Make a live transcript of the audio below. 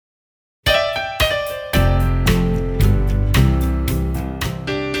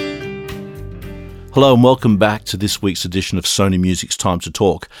Hello and welcome back to this week's edition of Sony Music's Time to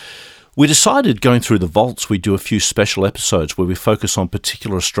Talk. We decided going through the vaults we'd do a few special episodes where we focus on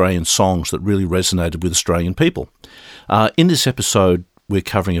particular Australian songs that really resonated with Australian people. In this episode, we're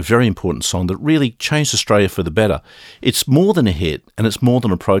covering a very important song that really changed Australia for the better. It's more than a hit and it's more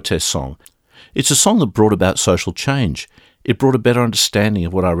than a protest song. It's a song that brought about social change. It brought a better understanding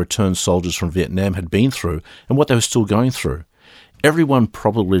of what our returned soldiers from Vietnam had been through and what they were still going through. Everyone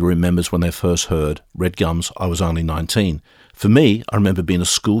probably remembers when they first heard Redgum's I Was Only 19. For me, I remember being a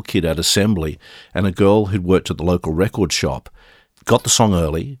school kid at assembly and a girl who'd worked at the local record shop, got the song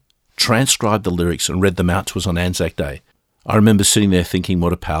early, transcribed the lyrics and read them out to us on Anzac Day. I remember sitting there thinking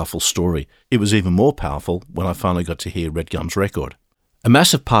what a powerful story. It was even more powerful when I finally got to hear Redgum's record. A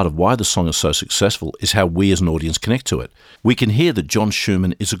massive part of why the song is so successful is how we as an audience connect to it. We can hear that John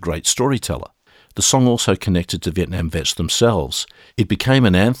Schumann is a great storyteller. The song also connected to Vietnam vets themselves. It became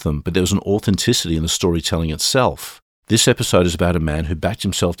an anthem, but there was an authenticity in the storytelling itself. This episode is about a man who backed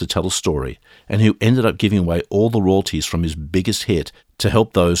himself to tell a story and who ended up giving away all the royalties from his biggest hit to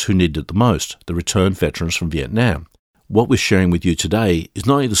help those who needed it the most, the returned veterans from Vietnam. What we're sharing with you today is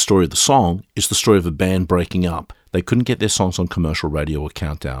not only the story of the song, it's the story of a band breaking up. They couldn't get their songs on commercial radio or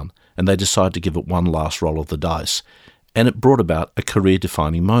countdown, and they decided to give it one last roll of the dice. And it brought about a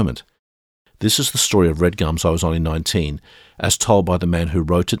career-defining moment. This is the story of Redgum's I Was Only 19, as told by the man who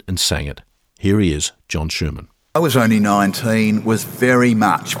wrote it and sang it. Here he is, John Schumann. I Was Only 19 was very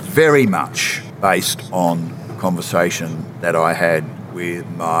much based on a conversation that I had with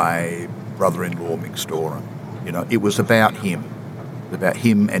my brother-in-law, Mick Storen. You know, it was about him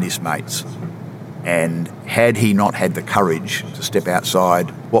and his mates. And had he not had the courage to step outside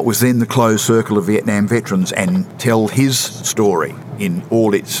what was then the closed circle of Vietnam veterans and tell his story in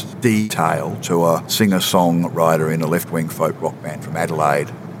all its detail to a singer-songwriter in a left-wing folk rock band from Adelaide,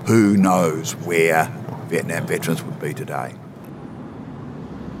 who knows where Vietnam veterans would be today?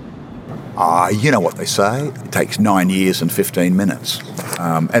 You know what they say, it takes 9 years and 15 minutes.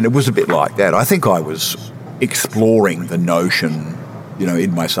 And it was a bit like that. I think I was exploring the notion, you know,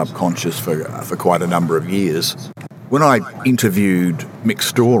 in my subconscious for quite a number of years. When I interviewed Mick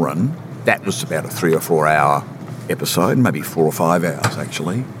Storen, that was about a 3 or 4 hour episode, maybe 4 or 5 hours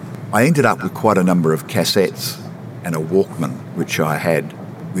actually. I ended up with quite a number of cassettes and a Walkman, which I had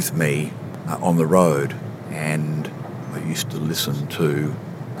with me on the road, and I used to listen to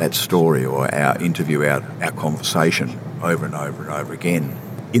that story or our interview, our conversation over and over and over again.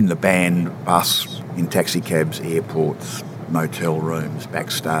 In the band, bus, in taxi cabs, airports, motel rooms,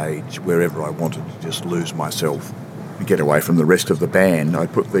 backstage, wherever I wanted to just lose myself and get away from the rest of the band,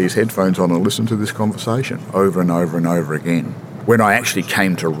 I'd put these headphones on and listen to this conversation over and over and over again. When I actually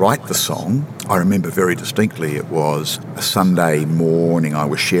came to write the song, I remember very distinctly it was a Sunday morning. I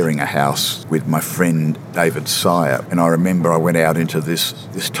was sharing a house with my friend David Sire, and I remember I went out into this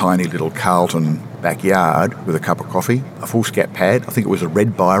tiny little Carlton backyard with a cup of coffee, a foolscap pad, I think it was a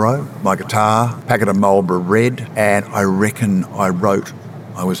red biro, my guitar, packet of Marlboro Red, and I reckon I wrote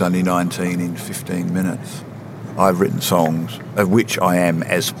I Was Only 19 in 15 minutes. I've written songs of which I am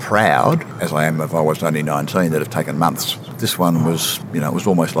as proud as I am of I Was Only 19 that have taken months. This one was, you know, it was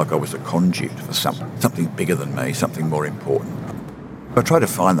almost like I was a conduit for something bigger than me, something more important. I tried to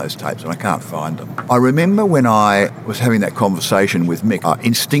find those tapes and I can't find them. I remember when I was having that conversation with Mick,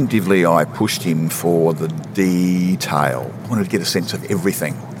 instinctively I pushed him for the detail. I wanted to get a sense of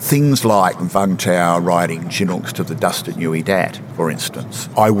everything. Things like Vung Tau riding Chinooks to the dust at Nui Dat, for instance.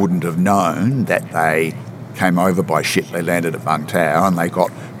 I wouldn't have known that they came over by ship, they landed at Vung Tau and they got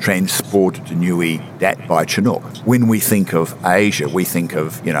transported to Nui Dat by Chinook. When we think of Asia, we think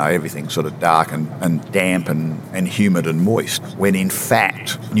of, you know, everything sort of dark and damp and humid and moist, when in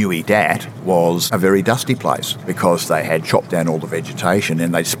fact Nui Dat was a very dusty place because they had chopped down all the vegetation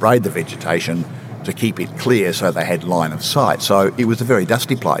and they sprayed the vegetation to keep it clear so they had line of sight. So it was a very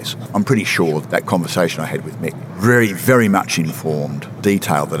dusty place. I'm pretty sure that conversation I had with Mick very, very much informed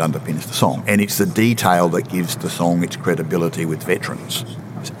detail that underpins the song. And it's the detail that gives the song its credibility with veterans.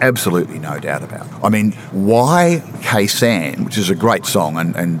 There's absolutely no doubt about it. I mean, why Khe-Sanh, which is a great song,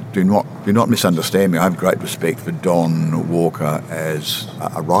 and do not misunderstand me, I have great respect for Don Walker as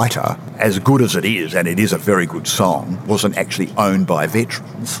a writer. As good as it is, and it is a very good song, wasn't actually owned by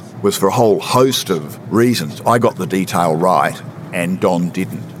veterans, was for a whole host of reasons. I got the detail right, and Don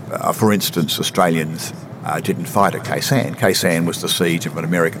didn't. For instance, Australians didn't fight at Khe-Sanh. Khe-Sanh was the siege of an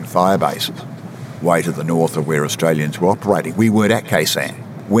American firebase way to the north of where Australians were operating. We weren't at Khe-Sanh.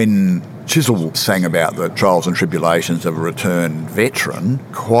 When Chisel sang about the trials and tribulations of a returned veteran.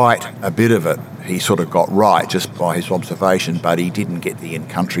 Quite a bit of it he sort of got right just by his observation, but he didn't get the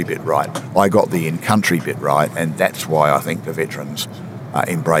in-country bit right. I got the in-country bit right, and that's why I think the veterans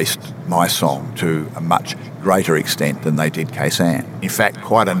embraced my song to a much greater extent than they did Khe-Sanh. In fact,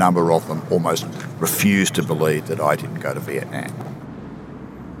 quite a number of them almost refused to believe that I didn't go to Vietnam.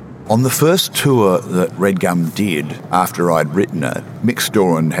 On the first tour that Redgum did after I'd written it, Mick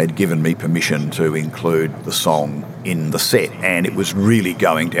Storan had given me permission to include the song in the set, and it was really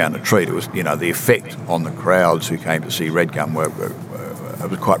going down a treat. It was, the effect on the crowds who came to see Redgum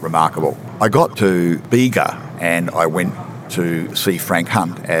was quite remarkable. I got to Bega and I went to see Frank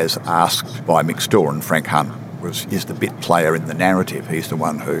Hunt as asked by Mick Storan. Frank Hunt is the bit player in the narrative. He's the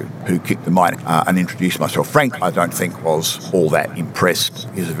one who kicked the mic and introduced myself. Frank, I don't think, was all that impressed.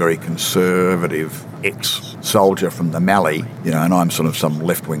 He's a very conservative ex-soldier from the Mallee, and I'm sort of some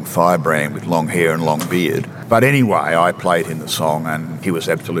left-wing firebrand with long hair and long beard. But anyway, I played him the song and he was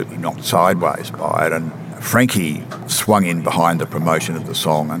absolutely knocked sideways by it. And Frankie swung in behind the promotion of the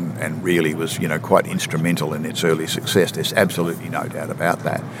song and really was, quite instrumental in its early success. There's absolutely no doubt about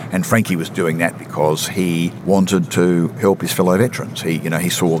that. And Frankie was doing that because he wanted to help his fellow veterans. He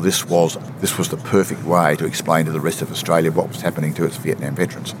saw this was the perfect way to explain to the rest of Australia what was happening to its Vietnam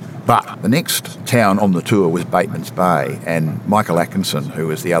veterans. But the next town on the tour was Bateman's Bay, and Michael Atkinson, who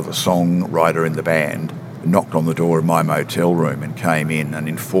was the other songwriter in the band, knocked on the door of my motel room and came in and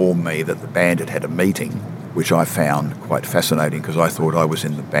informed me that the band had had a meeting, which I found quite fascinating because I thought I was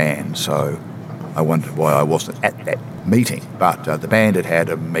in the band, so I wondered why I wasn't at that meeting. But the band had had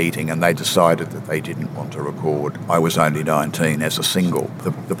a meeting and they decided that they didn't want to record I Was Only 19 as a single.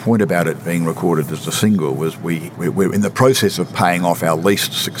 The point about it being recorded as a single was we're in the process of paying off our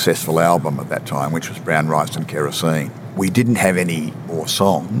least successful album at that time, which was Brown Rice and Kerosene. We didn't have any more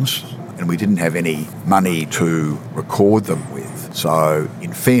songs and we didn't have any money to record them with. So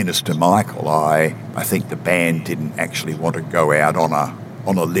in fairness to Michael, I think the band didn't actually want to go out on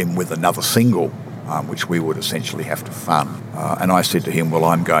a limb with another single, which we would essentially have to fund. And I said to him, well,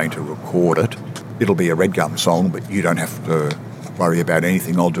 I'm going to record it. It'll be a Redgum song, but you don't have to worry about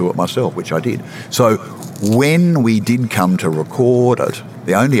anything. I'll do it myself, which I did. So when we did come to record it,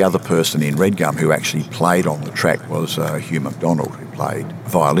 the only other person in Redgum who actually played on the track was Hugh MacDonald, who played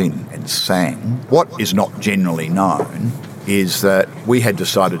violin and sang. What is not generally known is that we had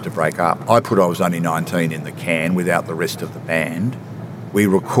decided to break up. I put I Was Only 19 in the can without the rest of the band. We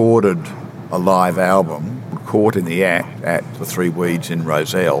recorded a live album, caught in the act at the Three Weeds in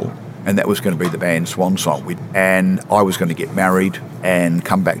Rozelle, and that was going to be the band's swan song. And I was going to get married and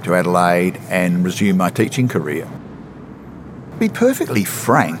come back to Adelaide and resume my teaching career. To be perfectly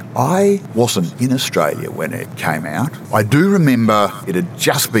frank, I wasn't in Australia when it came out. I do remember it had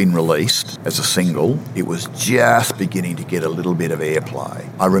just been released as a single. It was just beginning to get a little bit of airplay.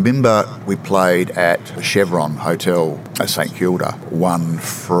 I remember we played at the Chevron Hotel at St Kilda one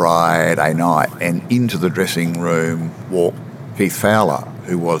Friday night, and into the dressing room walked Keith Fowler,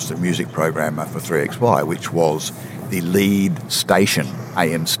 who was the music programmer for 3XY, which was the lead station,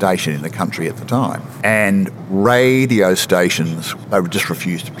 AM station in the country at the time. And radio stations, they just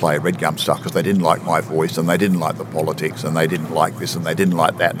refused to play Redgum stuff because they didn't like my voice and they didn't like the politics and they didn't like this and they didn't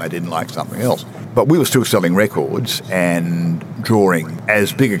like that and they didn't like something else. But we were still selling records and drawing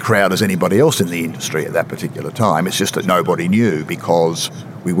as big a crowd as anybody else in the industry at that particular time. It's just that nobody knew because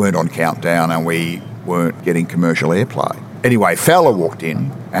we weren't on Countdown and we weren't getting commercial airplay. Anyway, Fowler walked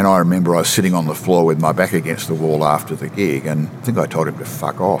in, and I remember I was sitting on the floor with my back against the wall after the gig, and I think I told him to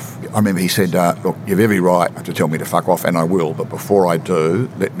fuck off. I remember he said, look, you've every right to tell me to fuck off, and I will, but before I do,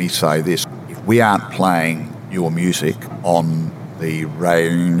 let me say this. If we aren't playing your music on the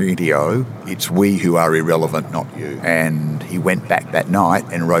radio, it's we who are irrelevant, not you. And he went back that night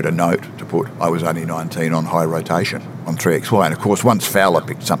and wrote a note to put I Was Only 19 on high rotation on 3XY. And of course, once Fowler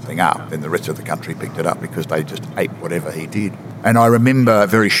picked something up, then the rest of the country picked it up because they just ate whatever he did. And I remember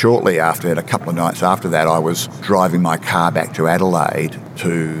very shortly after that, a couple of nights after that, I was driving my car back to Adelaide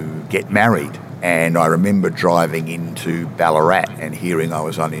to get married. And I remember driving into Ballarat and hearing I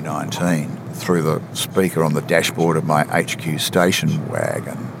Was Only 19 through the speaker on the dashboard of my HQ station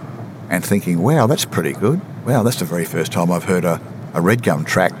wagon and thinking, wow, that's pretty good. Wow, that's the very first time I've heard a Redgum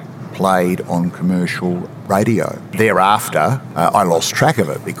track played on commercial radio. Thereafter, I lost track of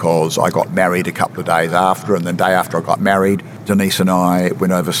it because I got married a couple of days after, and the day after I got married, Denise and I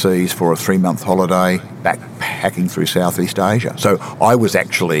went overseas for a 3-month holiday, backpacking through Southeast Asia. So I was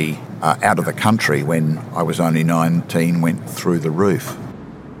actually out of the country when I Was Only 19 went through the roof.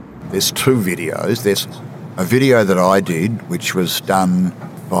 There's two videos. There's a video that I did, which was done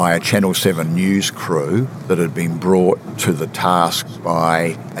by a Channel 7 news crew that had been brought to the task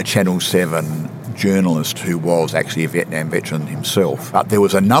by a Channel 7 journalist who was actually a Vietnam veteran himself. But there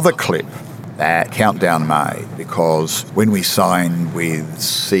was another clip that Countdown made, because when we signed with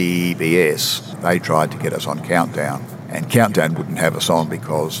CBS, they tried to get us on Countdown, and Countdown wouldn't have us on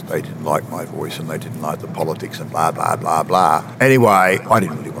because they didn't like my voice and they didn't like the politics and blah, blah, blah, blah. Anyway, I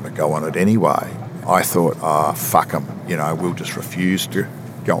didn't really want to go on it anyway. I thought, fuck them, we'll just refuse to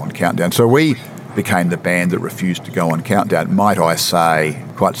go on Countdown. So we became the band that refused to go on Countdown, might I say,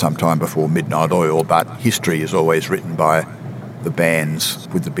 quite some time before Midnight Oil, but history is always written by the bands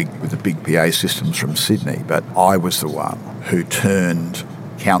with the big PA systems from Sydney. But I was the one who turned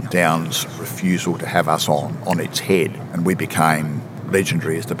Countdown's refusal to have us on its head, and we became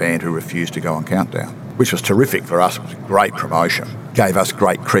legendary as the band who refused to go on Countdown, which was terrific for us. It was a great promotion, gave us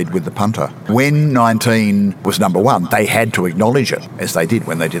great cred with the punter. When 19 was number one, they had to acknowledge it, as they did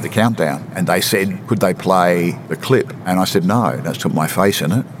when they did the Countdown, and they said, could they play the clip? And I said, no, that's put my face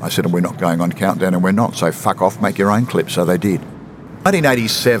in it. I said, we're not going on Countdown, and we're not, so fuck off, make your own clip. So they did.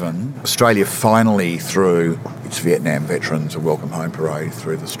 1987, Australia finally threw its Vietnam veterans a welcome home parade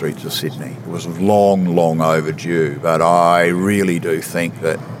through the streets of Sydney. It was long, long overdue, but I really do think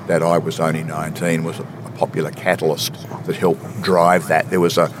that I was only 19 was a popular catalyst that helped drive that. There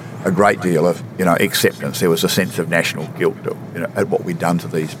was a great deal of acceptance. There was a sense of national guilt at what we'd done to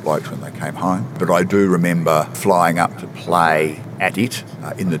these blokes when they came home. But I do remember flying up to play at it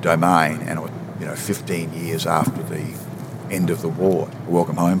in the Domain, and it was 15 years after the end of the war, a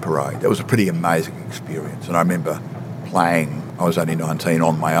welcome home parade. That was a pretty amazing experience, and I remember playing, I was only 19,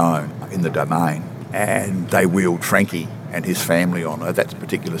 on my own in the Domain, and they wheeled Frankie and his family on. At that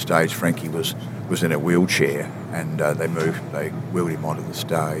particular stage, Frankie was in a wheelchair, and they wheeled him onto the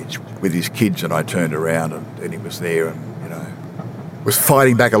stage with his kids, and I turned around and he was there, and was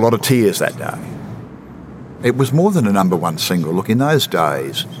fighting back a lot of tears that day. It was more than a number one single. Look, in those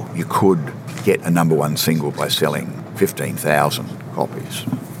days, you could get a number one single by selling 15,000 copies.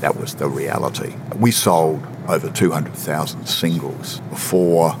 That was the reality. We sold over 200,000 singles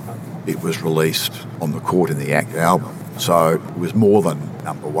before it was released on the Caught in the Act album. So it was more than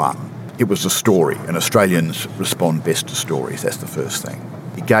number one. It was a story, and Australians respond best to stories. That's the first thing.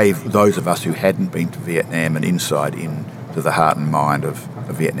 It gave those of us who hadn't been to Vietnam an insight into the heart and mind of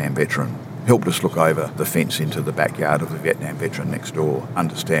a Vietnam veteran. Helped us look over the fence into the backyard of the Vietnam veteran next door,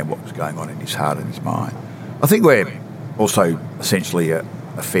 understand what was going on in his heart and his mind. I think we're also essentially a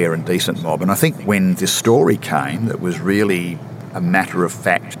fair and decent mob, and I think when this story came, that was really a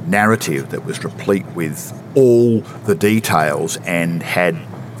matter-of-fact narrative that was replete with all the details and had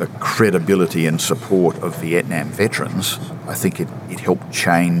the credibility and support of Vietnam veterans, I think it helped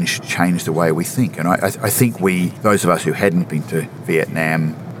change the way we think. And I think those of us who hadn't been to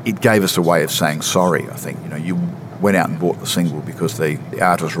Vietnam, it gave us a way of saying sorry. I think, you went out and bought the single because the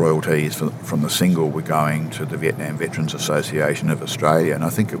artist royalties from the single were going to the Vietnam Veterans Association of Australia, and I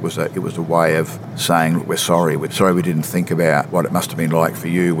think it was a way of saying, look, we're sorry we didn't think about what it must have been like for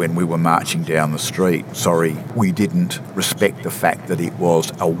you when we were marching down the street. Sorry we didn't respect the fact that it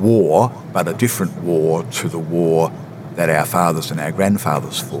was a war, but a different war to the war that our fathers and our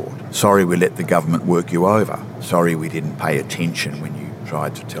grandfathers fought. Sorry we let the government work you over. Sorry we didn't pay attention when you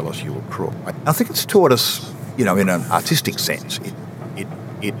tried to tell us you were crook. I think it's taught us, in an artistic sense,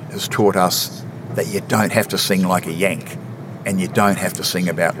 it has taught us that you don't have to sing like a Yank, and you don't have to sing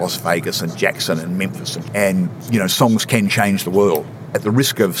about Las Vegas and Jackson and Memphis, and songs can change the world. At the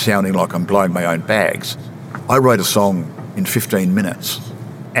risk of sounding like I'm blowing my own bags, I wrote a song in 15 minutes,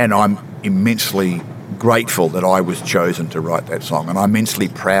 and I'm immensely grateful that I was chosen to write that song, and I'm immensely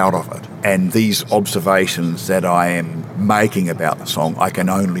proud of it. And these observations that I am making about the song, I can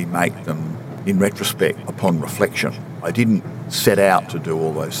only make them in retrospect, upon reflection. I didn't set out to do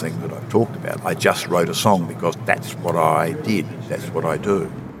all those things that I've talked about. I just wrote a song because that's what I did. That's what I do.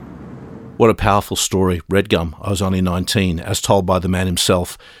 What a powerful story, Redgum. I was only 19, as told by the man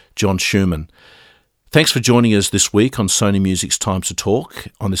himself, John Schumann. Thanks for joining us this week on Sony Music's Time to Talk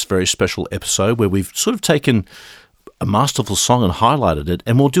on this very special episode where we've sort of taken a masterful song and highlighted it,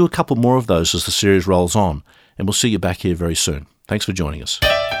 and we'll do a couple more of those as the series rolls on. And we'll see you back here very soon. Thanks for joining us.